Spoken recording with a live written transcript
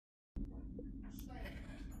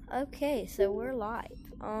Okay, so we're live.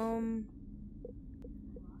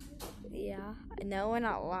 Yeah, I know we're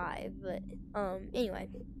not live, but anyway,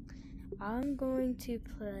 I'm going to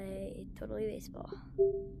play Totally Baseball,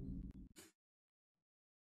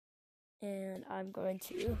 and I'm going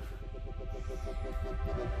to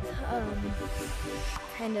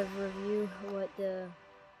kind of review what the.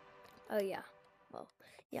 Oh yeah, well,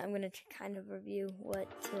 yeah, I'm gonna kind of review what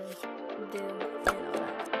to do and all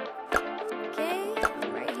that. Okay,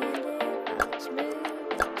 I'm right-handed, I like smooth,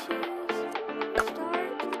 choose, start,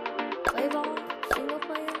 play ball, single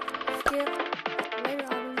player, skip, play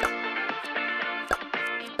robin.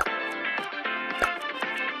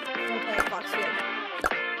 Don't play a Fox Field.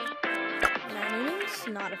 9 innings,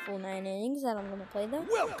 not a full 9 innings that I'm gonna play though.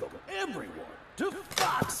 Welcome everyone to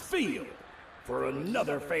Fox Field for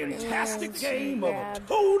another fantastic game of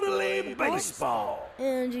Totally Baseball.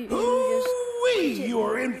 And you Ooh-wee, you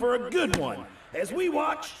are in for a good one as we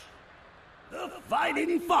watch the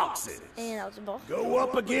Fighting Foxes and that was a ball. go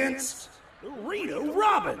up against the Reno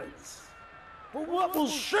Robins for what will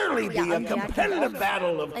surely be a competitive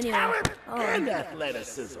battle of talent and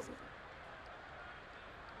athleticism.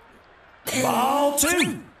 Ball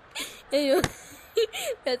 2. Anyway,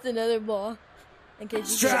 that's another ball. In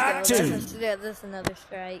case you Strike 2. That's another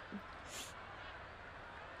strike.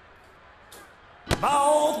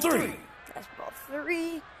 Ball 3. That's ball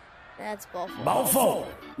 3. That's ball 4. Ball 4.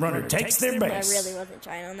 Runner takes their base. I really wasn't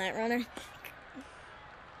trying on that runner.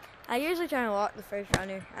 I usually try to walk the first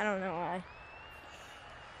runner. I don't know why.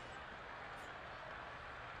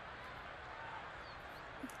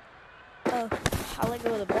 Oh, I let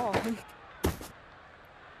go of the ball.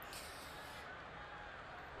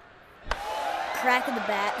 Crack of the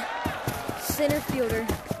bat. Center fielder.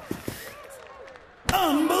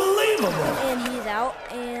 Unbelievable! And he's out.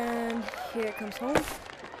 And here it comes home.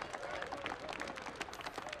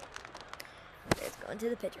 It's going to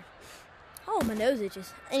the pitcher. Oh, my nose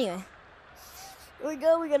itches. Anyway. Here we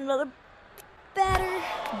go. We got another batter.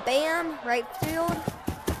 Bam. Right field.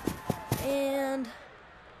 And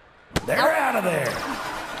they're out of there.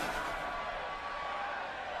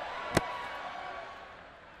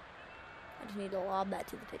 I just need to lob that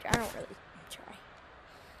to the pitcher. I don't really try.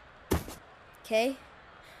 Okay.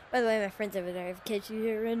 By the way, my friend's over there. If kids you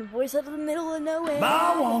hear a random voice out of the middle of nowhere.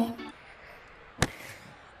 Ball 1.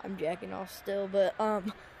 I'm jacking off still, but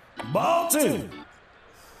Ball 2.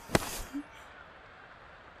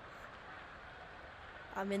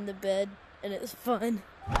 I'm in the bed and it's fun.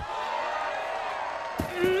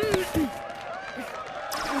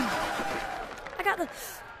 I got the.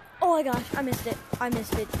 Oh my gosh, I missed it. I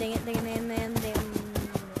missed it. Dang it, dang it, man.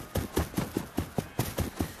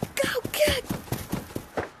 Go, get!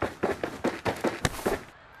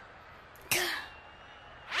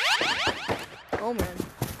 Oh man,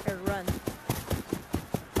 or run.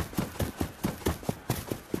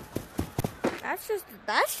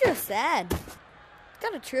 That's just sad.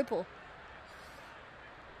 Got a triple.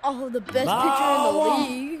 Oh, the best pitcher in the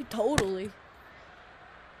league. Totally.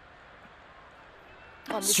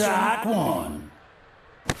 Strike 1.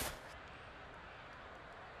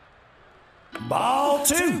 Ball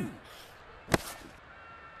 2.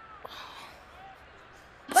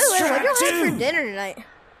 By the way, what do you have for dinner tonight?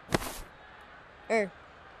 Or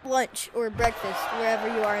lunch or breakfast, wherever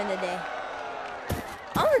you are in the day.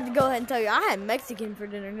 I'm going to go ahead and tell you, I had Mexican for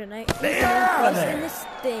dinner tonight. It's the most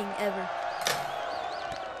thing ever.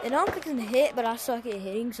 And I'm fixing to hit, but I suck at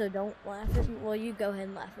hitting, so don't laugh at me. Well, you go ahead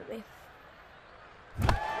and laugh at me.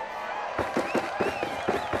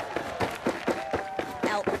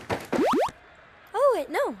 Out. Oh, wait,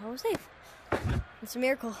 no, I was safe. It's a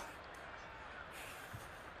miracle.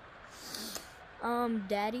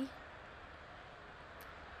 Daddy.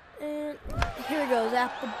 And here it goes,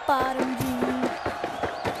 at the bottom, G.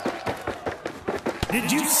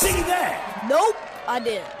 Did you see that? Nope, I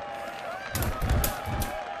didn't.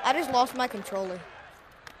 I just lost my controller.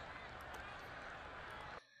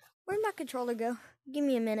 Where'd my controller go? Give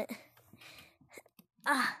me a minute.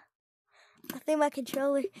 I think my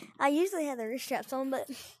controller. I usually have the wrist straps on, but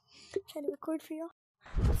I'm trying to record for y'all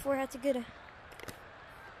before I have to get a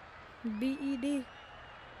BED.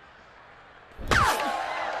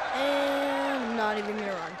 And I'm not even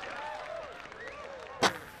gonna run.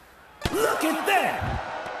 Look at that!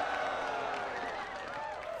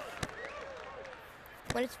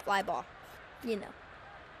 When it's fly ball, you know.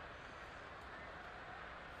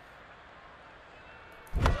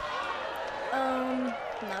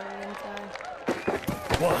 Not even time.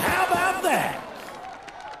 Well, how about that?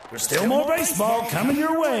 There's still more baseball coming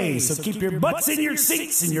your way, so keep your butts in your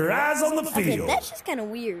seats and your eyes on the field. Okay, that's just kind of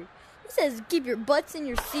weird. It says keep your butts in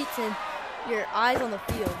your seats and your eyes on the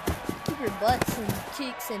field. Keep your butts and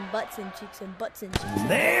cheeks and butts and cheeks and butts and cheeks.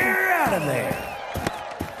 They're out of there.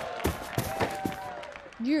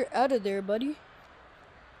 You're out of there, buddy.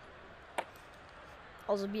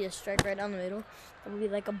 Also be a strike right down the middle. It would be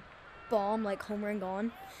like a bomb, like home run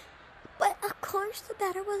gone. But of course the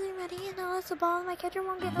batter wasn't ready, and now it's a ball, and my catcher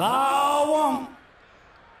won't get the ball. Ball one.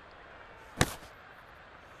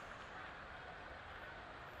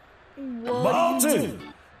 Ball two.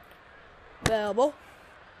 Foul ball.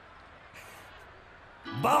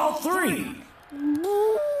 Ball three.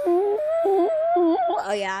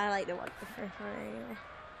 Oh yeah, I like to watch the first one anyway.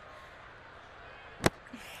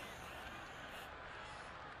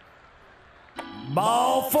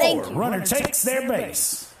 Ball four. Runner takes their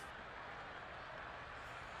base.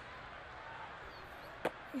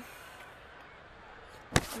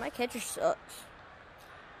 My catcher sucks.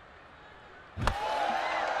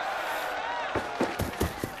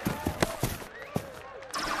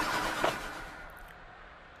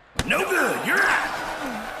 No good. You're out.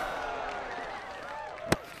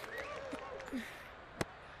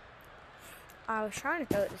 I was trying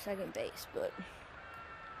to throw it to second base, but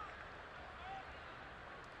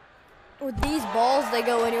with these balls, they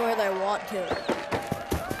go anywhere they want to.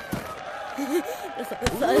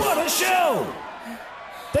 What a show!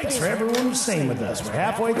 Thanks for everyone who's staying with us. We're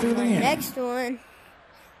halfway through the inning. Next one.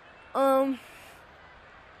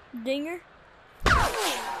 Dinger?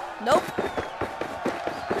 Nope.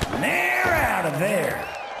 They're out of there.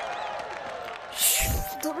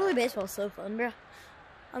 Totally baseball's so fun, bro.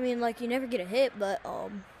 I mean, like, you never get a hit, but,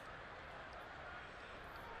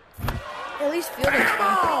 at least fielding's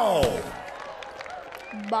fun.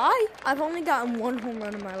 Bye. I've only gotten one home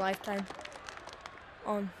run in my lifetime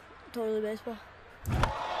on Totally Baseball.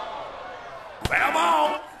 Foul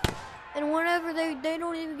ball. And whenever they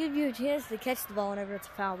don't even give you a chance to catch the ball whenever it's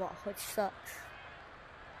a foul ball, which sucks.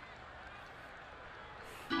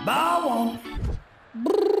 Ball one.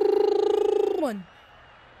 One.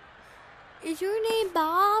 Is your name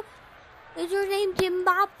Bob? Is your name Jim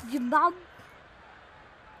Bob? Jim Bob?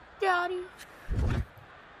 Daddy.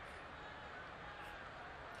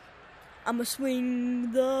 I'ma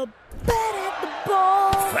swing the bat at the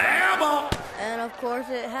ball. Foul ball. And of course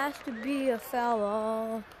it has to be a foul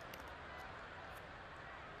ball.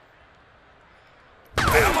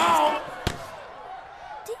 Foul ball.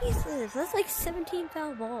 Jesus, that's like 17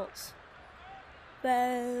 foul balls.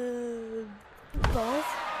 Foul balls?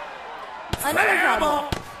 Another foul ball.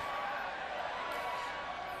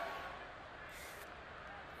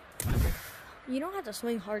 You don't have to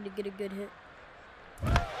swing hard to get a good hit.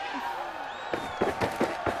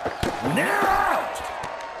 They're out.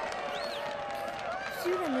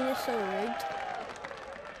 See what I mean? It's so rigged.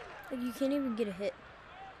 Like, you can't even get a hit.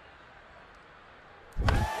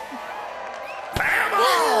 Foul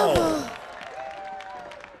ball.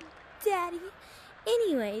 Daddy.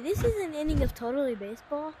 Anyway, this is an ending of Totally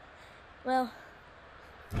Baseball. Well,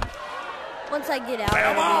 once I get out,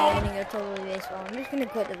 it'll be an ending of Totally Baseball. I'm just gonna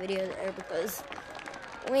quit the video there because,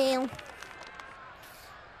 well,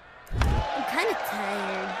 I'm kind of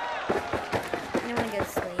tired. I want to go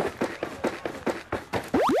sleep.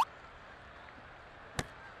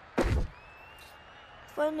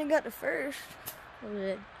 Finally got the first. Was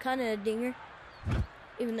it kind of a dinger?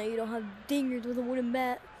 Even though you don't have dingers with a wooden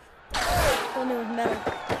bat. Only with metal.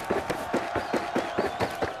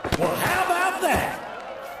 Well, how about that?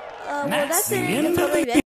 Well, that's the end of the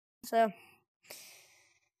video. So,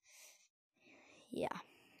 yeah.